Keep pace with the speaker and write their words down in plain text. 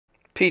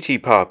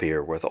PT Pop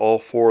here with all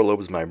four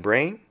lobes of my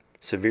brain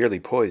severely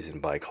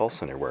poisoned by call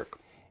center work.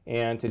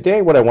 And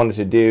today what I wanted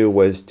to do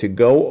was to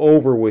go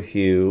over with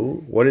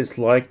you what it's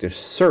like to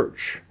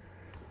search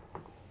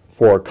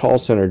for a call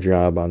center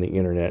job on the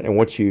internet and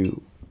what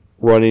you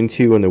run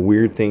into and the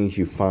weird things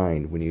you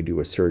find when you do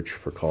a search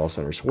for call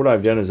centers. So what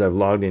I've done is I've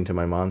logged into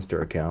my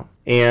Monster account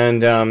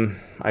and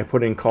I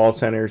put in call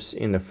centers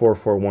in the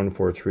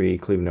 44143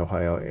 Cleveland,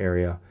 Ohio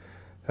area.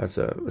 That's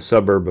a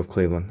suburb of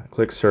Cleveland. I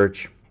click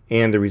search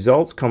and the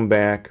results come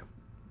back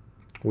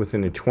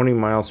within a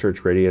 20-mile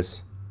search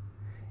radius.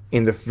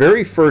 And the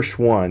very first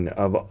one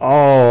of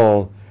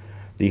all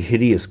the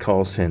hideous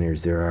call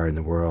centers there are in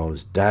the world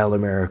is Dial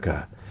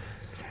America.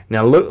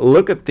 Now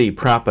look at the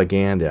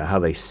propaganda, how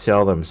they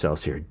sell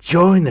themselves here.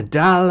 Join the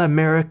Dial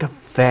America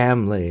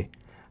family.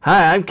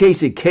 Hi, I'm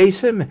Casey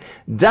Kasem.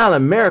 Dial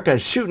America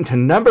is shooting to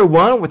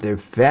 #1 with their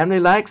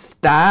family-like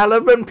style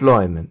of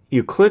employment.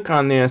 You click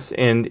on this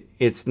and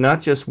it's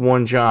not just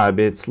one job,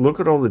 it's look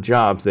at all the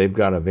jobs they've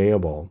got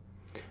available.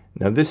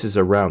 Now this is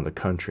around the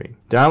country.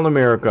 Dial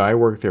America, I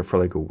worked there for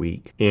like a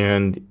week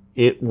and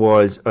it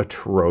was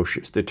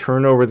atrocious. The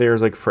turnover there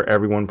is like for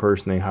every one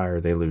person they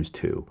hire, they lose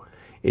 2.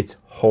 It's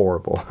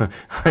horrible.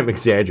 I'm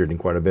exaggerating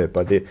quite a bit,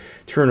 but the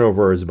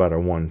turnover is about a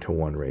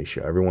 1-to-1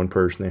 ratio. Every one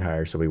person they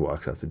hire, somebody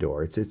walks out the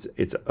door.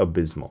 It's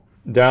abysmal.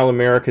 Dial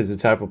America is the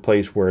type of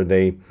place where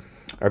they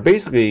are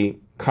basically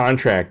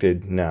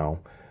contracted now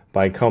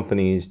by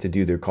companies to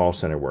do their call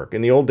center work.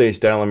 In the old days,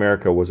 Dial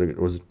America was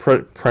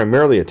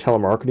primarily a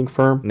telemarketing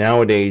firm.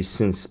 Nowadays,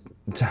 since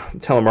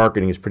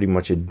telemarketing is pretty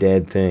much a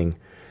dead thing,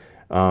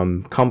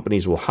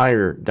 companies will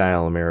hire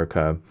Dial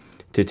America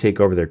to take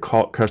over their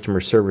customer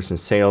service and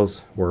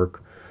sales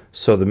work.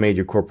 So the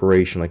major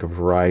corporation like a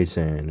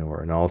Verizon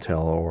or an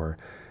Alltel or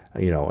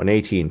an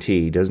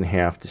AT&T doesn't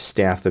have to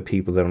staff the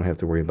people. They don't have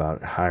to worry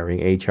about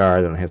hiring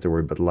HR. They don't have to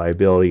worry about the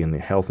liability and the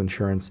health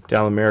insurance.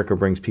 Dial America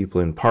brings people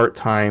in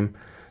part-time.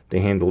 They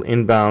handle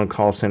inbound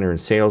call center and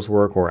sales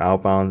work or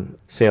outbound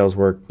sales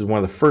work.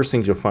 One of the first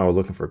things you'll find when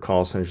looking for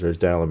call centers is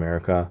Dial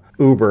America.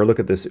 Uber, look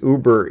at this.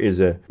 Uber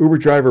is a Uber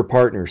driver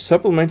partner.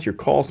 Supplement your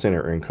call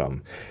center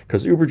income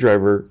because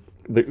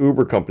the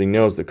Uber company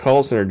knows the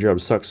call center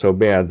job sucks so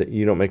bad that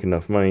you don't make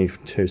enough money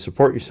to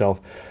support yourself.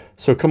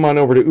 So come on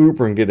over to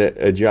Uber and get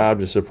a job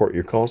to support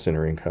your call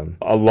center income.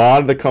 A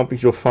lot of the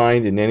companies you'll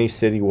find in any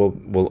city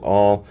will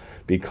all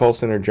be call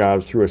center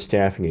jobs through a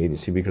staffing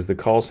agency because the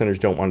call centers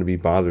don't want to be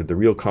bothered. The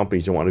real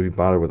companies don't want to be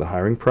bothered with the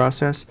hiring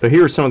process. So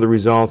here are some of the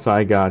results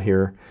I got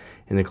here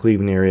in the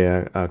Cleveland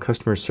area.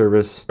 Customer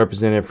service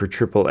representative for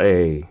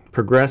AAA.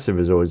 Progressive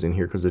is always in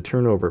here because the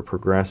turnover at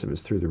Progressive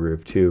is through the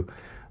roof too.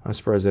 I'm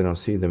surprised I don't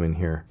see them in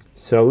here.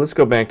 So let's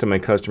go back to my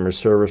customer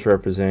service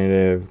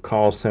representative,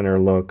 call center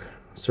look,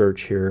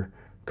 search here.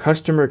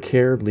 Customer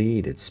care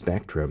lead at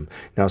Spectrum.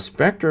 Now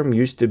Spectrum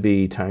used to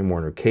be Time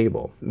Warner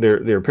Cable.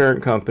 Their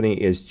parent company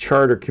is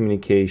Charter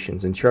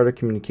Communications, and Charter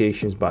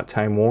Communications bought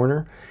Time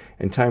Warner,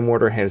 and Time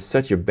Warner has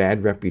such a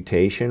bad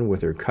reputation with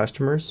their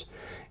customers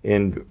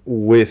and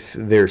with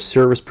their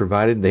service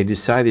provided, they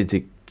decided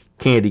to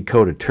candy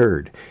coat a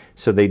turd.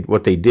 So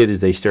what they did is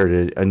they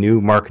started a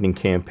new marketing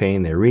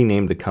campaign. They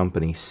renamed the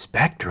company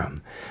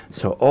Spectrum.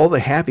 So all the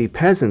happy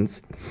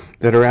peasants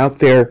that are out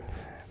there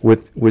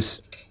with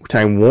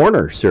Time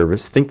Warner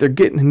service think they're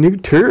getting a new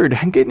turd.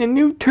 I'm getting a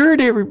new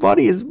turd,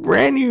 everybody. It's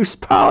brand new, it's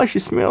polished,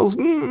 it smells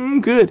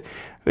good.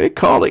 They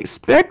call it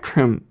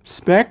Spectrum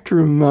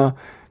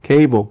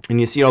cable. And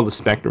you see all the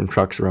Spectrum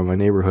trucks around my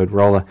neighborhood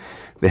where all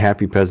the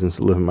happy peasants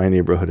that live in my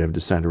neighborhood have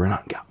decided to run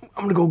out.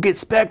 I'm going to go get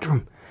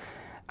Spectrum.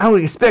 I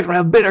would expect to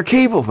have better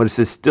cable, but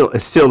it's still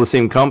the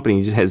same company.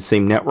 It just has the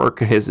same network.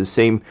 It has the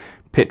same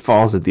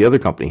pitfalls that the other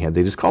company had.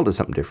 They just called it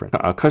something different.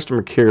 A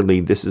customer care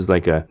lead. This is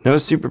like not a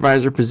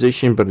supervisor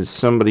position, but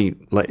it's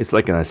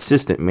like an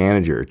assistant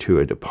manager to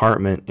a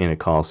department in a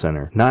call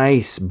center.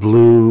 Nice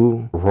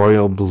blue,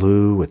 royal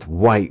blue with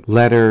white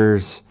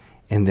letters,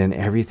 and then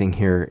everything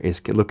here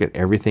is, look at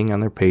everything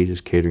on their page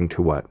is catering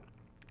to what?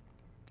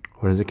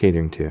 What is it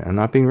catering to? I'm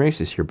not being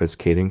racist here, but it's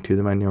catering to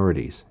the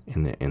minorities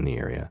in the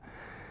area.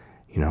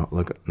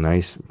 Look,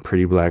 nice,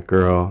 pretty black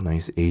girl,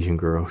 nice Asian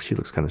girl. She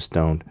looks kind of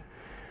stoned.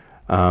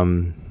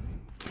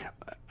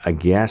 I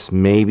guess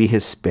maybe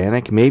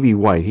Hispanic, maybe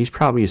white. He's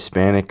probably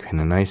Hispanic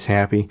and a nice,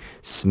 happy,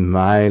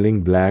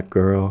 smiling black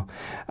girl.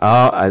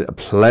 A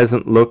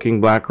pleasant-looking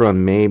black girl,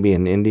 maybe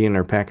an Indian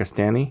or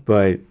Pakistani.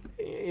 But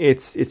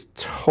it's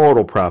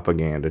total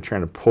propaganda,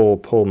 trying to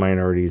pull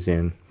minorities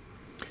in,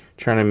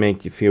 trying to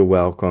make you feel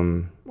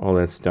welcome. All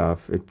that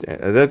stuff.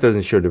 That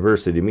doesn't show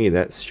diversity to me.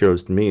 That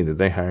shows to me that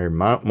they hire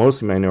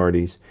mostly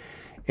minorities,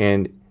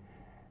 and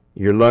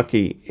you're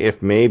lucky if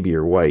maybe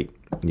you're white,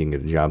 you can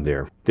get a job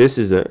there. This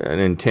is an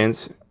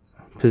intense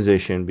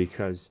position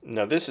because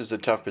this is a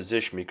tough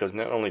position because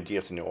not only do you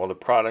have to know all the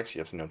products, you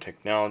have to know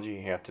technology,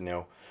 you have to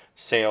know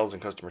sales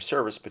and customer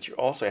service, but you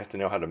also have to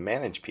know how to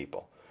manage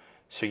people.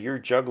 So you're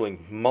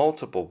juggling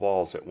multiple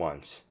balls at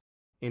once.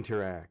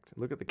 Interact.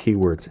 Look at the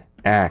keywords.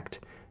 Act,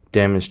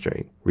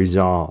 demonstrate,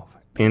 resolve,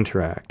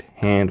 interact,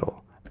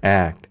 handle,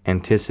 act,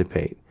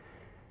 anticipate.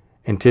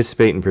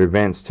 Anticipate and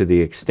prevents to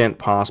the extent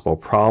possible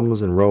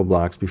problems and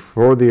roadblocks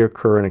before they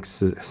occur and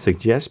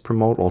suggest,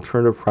 promote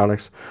alternative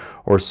products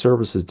or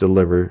services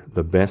deliver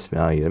the best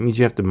value. That means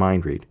you have to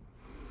mind read.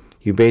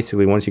 You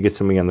basically, once you get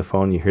somebody on the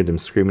phone, you hear them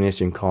screaming at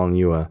you and calling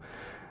you a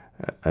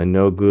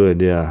no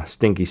good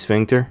stinky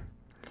sphincter.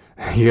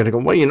 You got to go,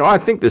 well, you know, I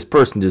think this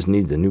person just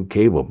needs a new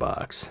cable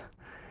box.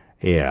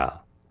 Yeah.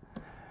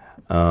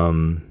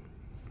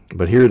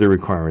 But here are the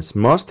requirements.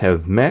 Must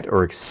have met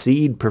or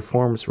exceed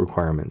performance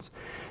requirements.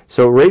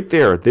 So right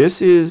there,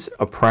 this is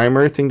a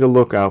primary thing to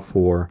look out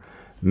for.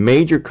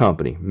 Major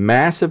company,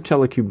 massive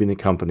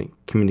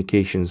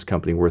telecommunications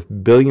company worth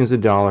billions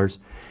of dollars,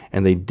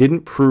 and they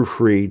didn't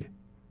proofread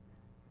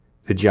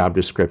the job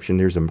description.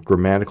 There's a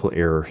grammatical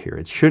error here.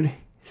 It should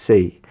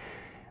say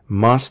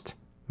must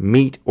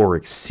meet or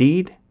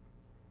exceed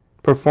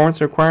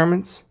performance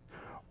requirements,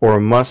 or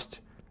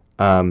must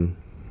have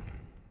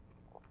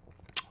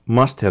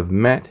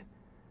met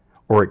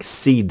or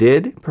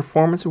exceeded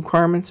performance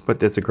requirements, but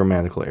that's a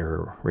grammatical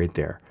error right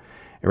there.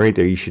 And right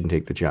there, you shouldn't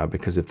take the job,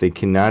 because if they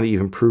cannot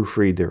even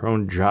proofread their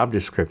own job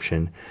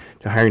description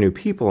to hire new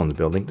people in the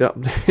building,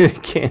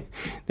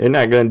 they're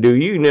not going to do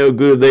you no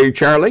good there,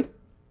 Charlie.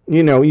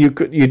 You know, you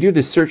do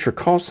this search for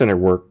call center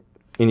work,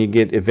 and you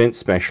get event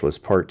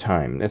specialist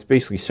part-time. That's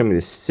basically somebody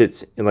that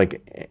sits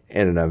like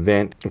at an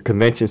event, a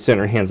convention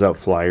center, hands out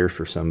flyers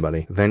for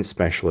somebody. Event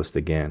specialist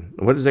again.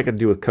 What does that got to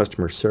do with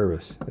customer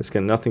service? It's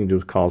got nothing to do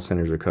with call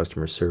centers or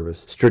customer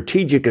service.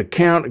 Strategic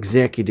account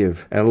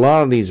executive. And a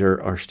lot of these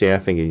are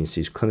staffing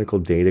agencies. Clinical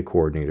data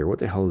coordinator. What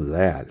the hell is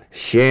that?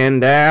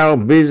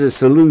 Shandau Business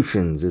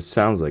Solutions. It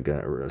sounds like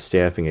a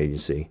staffing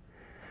agency.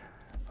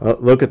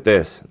 Look at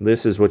this.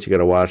 This is what you got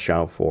to watch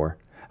out for.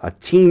 A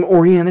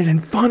team-oriented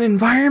and fun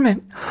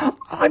environment.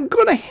 I'm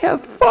going to have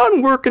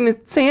fun working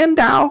at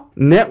Sandow.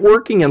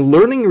 Networking and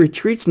learning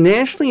retreats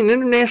nationally and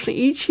internationally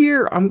each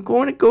year. I'm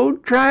going to go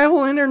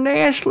travel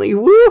internationally.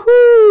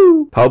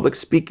 Woohoo! Public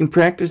speaking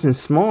practice in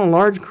small and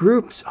large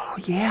groups. Oh,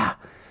 yeah.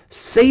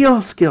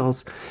 Sales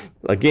skills.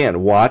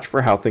 Again, watch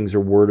for how things are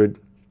worded.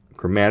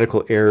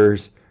 Grammatical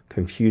errors,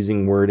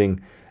 confusing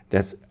wording.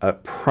 That's a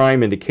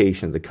prime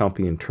indication that the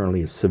company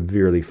internally is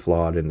severely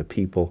flawed, and the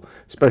people,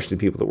 especially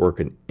people that work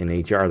in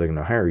HR, they're going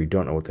to hire you,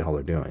 don't know what the hell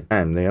they're doing.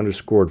 And they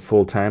underscored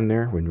full-time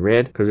there in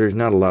red, because there's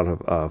not a lot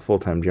of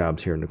full-time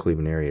jobs here in the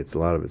Cleveland area. A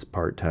lot of it's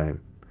part-time,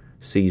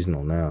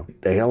 seasonal now.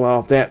 The hell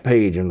off that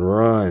page and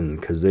run,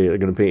 because they're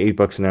going to pay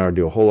 $8 an hour to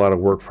do a whole lot of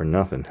work for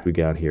nothing. We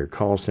got here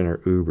call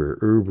center, Uber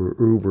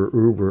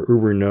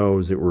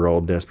knows that we're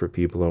all desperate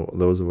people,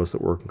 those of us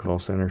that work in call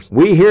centers.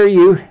 We hear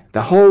you.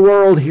 The whole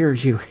world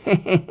hears you.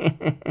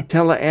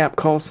 Tele-app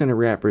call center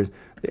rappers.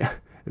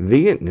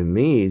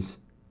 Vietnamese.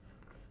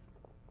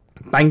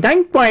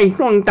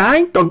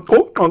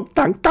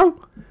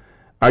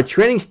 Our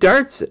training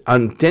starts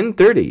on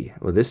 10:30.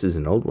 Well, this is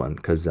an old one,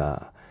 because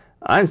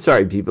I'm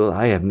sorry, people,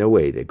 I have no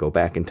way to go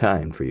back in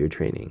time for your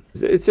training.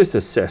 It's just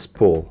a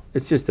cesspool.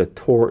 It's just a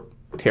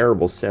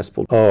terrible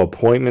cesspool. Oh,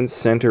 appointment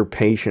center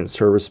patient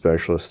service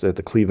specialist at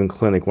the Cleveland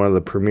Clinic, one of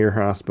the premier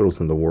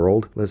hospitals in the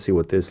world. Let's see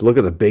what this, look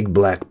at the big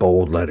black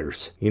bold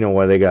letters. You know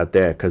why they got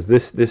that? Because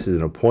this is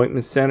an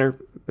appointment center.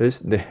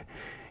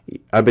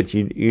 I bet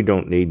you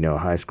don't need no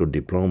high school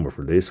diploma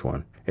for this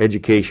one.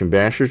 Education,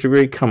 bachelor's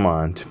degree, come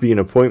on. To be an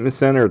appointment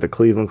center at the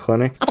Cleveland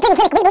Clinic. At the Cleveland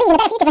Clinic, we believe in the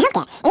better future for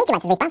healthcare, and each of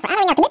us is responsible for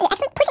honoring our commitment to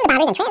excellence, pushing the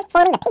boundaries, and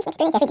transforming the patient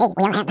experience every day.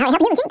 We all have power to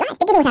help you and change lives,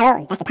 beginning with our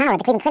own. That's the power of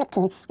the Cleveland Clinic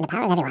team and the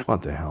power of everyone.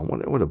 What the hell?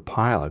 What a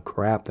pile of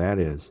crap that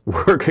is.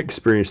 Work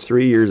experience,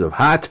 3 years of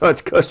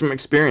high-touch customer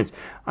experience.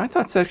 I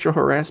thought sexual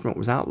harassment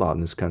was outlawed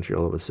in this country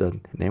all of a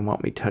sudden. And they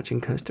want me touching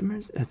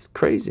customers? That's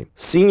crazy.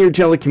 Senior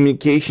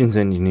telecommunications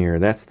engineer.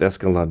 That's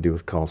got a lot to do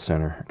with call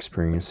center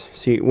experience.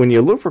 See, when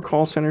you look for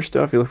call center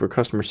stuff, you look for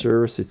customer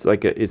service, it's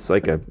like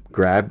a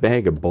grab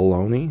bag of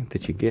bologna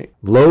that you get.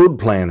 Load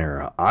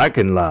planner. I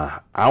can lie.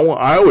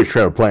 I always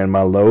try to plan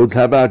my loads.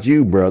 How about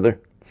you, brother?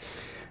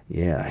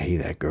 Yeah, hey,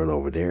 that girl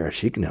over there,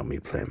 she can help me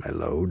plan my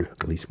load.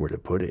 At least where to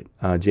put it.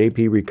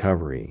 JP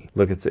Recovery.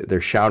 Look, they're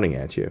shouting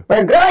at you.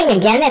 We're growing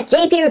again at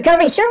JP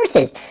Recovery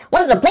Services,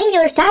 one of the Plain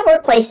Dealer's top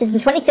workplaces in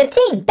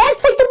 2015. Best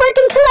place to work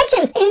in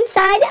collections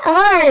inside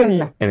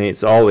ARM. And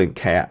it's all in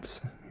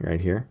caps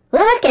right here.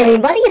 Look,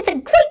 everybody, it's a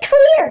great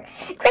career,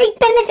 great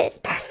benefits,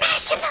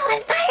 professional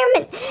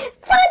environment,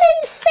 fun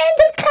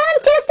incentive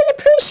contest, and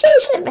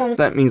appreciation events.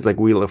 That means like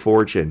Wheel of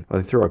Fortune.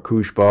 Well, they throw a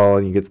koosh ball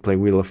and you get to play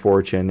Wheel of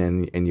Fortune,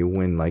 and you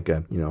win like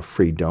a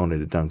free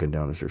donut at Dunkin'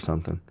 Donuts or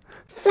something.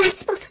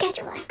 Flexible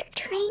schedule after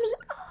training.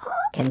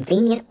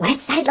 Convenient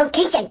west side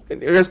location. I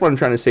guess what I'm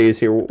trying to say is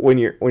here, when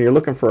you're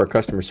looking for a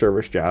customer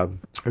service job,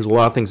 there's a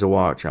lot of things to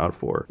watch out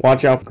for.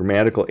 Watch out for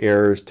grammatical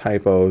errors,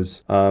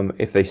 typos.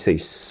 If they say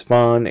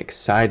fun,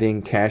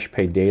 exciting, cash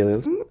pay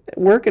daily,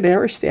 work at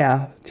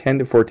Aristaff. $10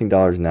 to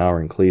 $14 an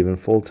hour in Cleveland,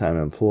 full-time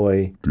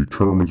employee.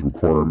 Determines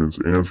requirements,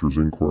 answers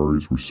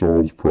inquiries,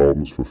 resolves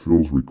problems,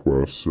 fulfills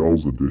requests,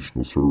 sells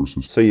additional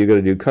services. So you're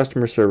going to do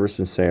customer service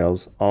and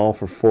sales, all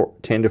for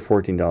 $10 to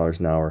 $14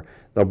 an hour.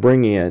 They'll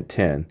bring you in at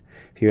 10.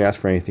 If you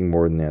ask for anything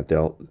more than that,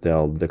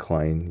 they'll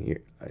decline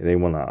they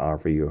will not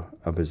offer you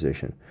a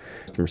position.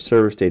 Customer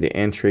service, data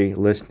entry,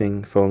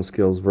 listening, phone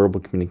skills, verbal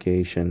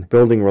communication,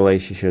 building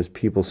relationships,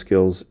 people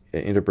skills,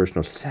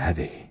 interpersonal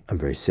savvy. I'm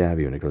very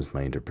savvy when it comes to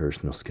my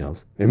interpersonal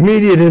skills.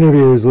 Immediate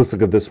interviews. Let's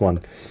look at this one.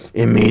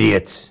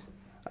 Immediate.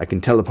 I can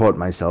teleport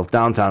myself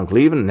downtown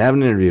Cleveland and have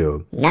an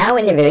interview. Now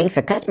interviewing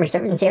for customer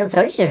service and sales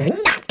associates who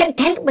are not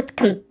content with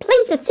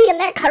complacency in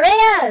their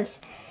careers.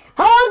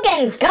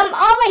 Hogan, come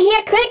over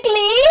here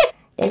quickly.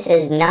 This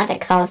is not a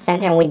call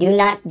center, and we do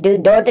not do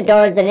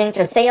door-to-door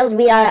residential sales.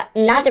 We are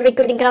not a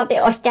recruiting company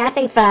or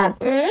staffing firm.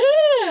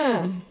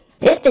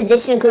 This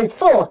position includes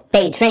full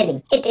paid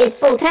training. It is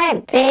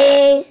full-time.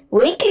 Pays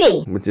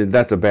weekly.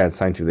 That's a bad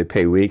sign too. They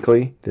pay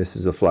weekly. This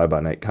is a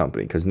fly-by-night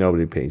company because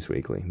nobody pays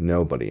weekly.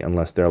 Nobody,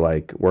 unless they're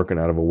like working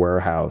out of a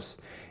warehouse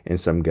in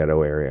some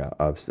ghetto area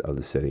of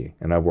the city.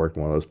 And I've worked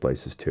in one of those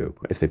places too.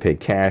 If they pay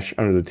cash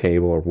under the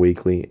table or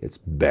weekly, it's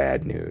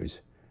bad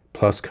news.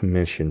 Plus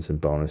commissions and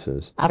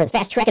bonuses. Offers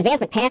fast-track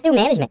advancement path through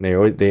management.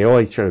 They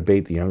always try to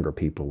bait the younger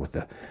people with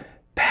the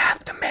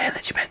path to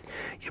management.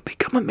 You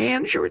become a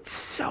manager. It's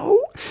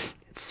so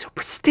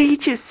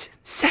prestigious,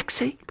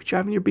 sexy. Be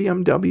driving your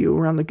BMW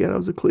around the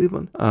ghettos of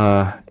Cleveland.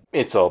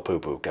 It's all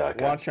poo-poo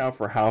caca. Watch out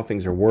for how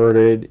things are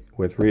worded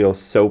with real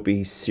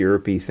soapy,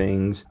 syrupy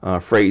things.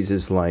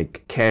 Phrases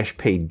like cash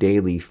paid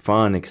daily,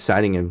 fun,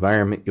 exciting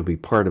environment. You'll be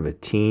part of a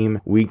team.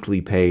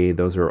 Weekly pay.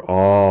 Those are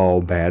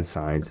all bad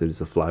signs that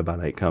it's a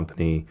fly-by-night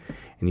company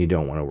and you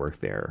don't want to work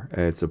there.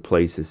 It's a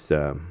place that's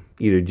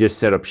either just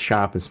set up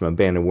shop in some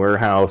abandoned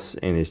warehouse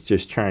and it's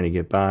just trying to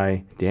get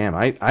by. Damn,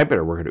 I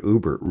better work at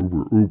Uber.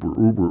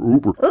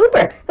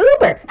 Uber.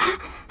 Uber.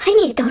 I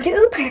need to go to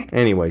Uber.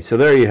 Anyway, so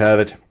there you have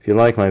it. If you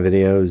like my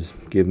videos,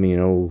 give me an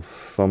old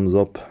thumbs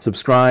up.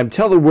 Subscribe.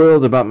 Tell the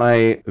world about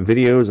my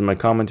videos and my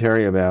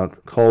commentary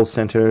about call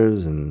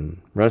centers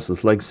and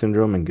restless leg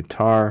syndrome and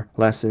guitar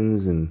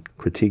lessons and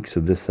critiques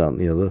of this, that, and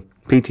the other.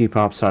 PT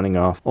Pop signing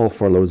off. All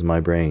 4 lobes of my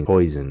brain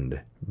poisoned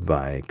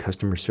by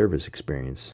customer service experience.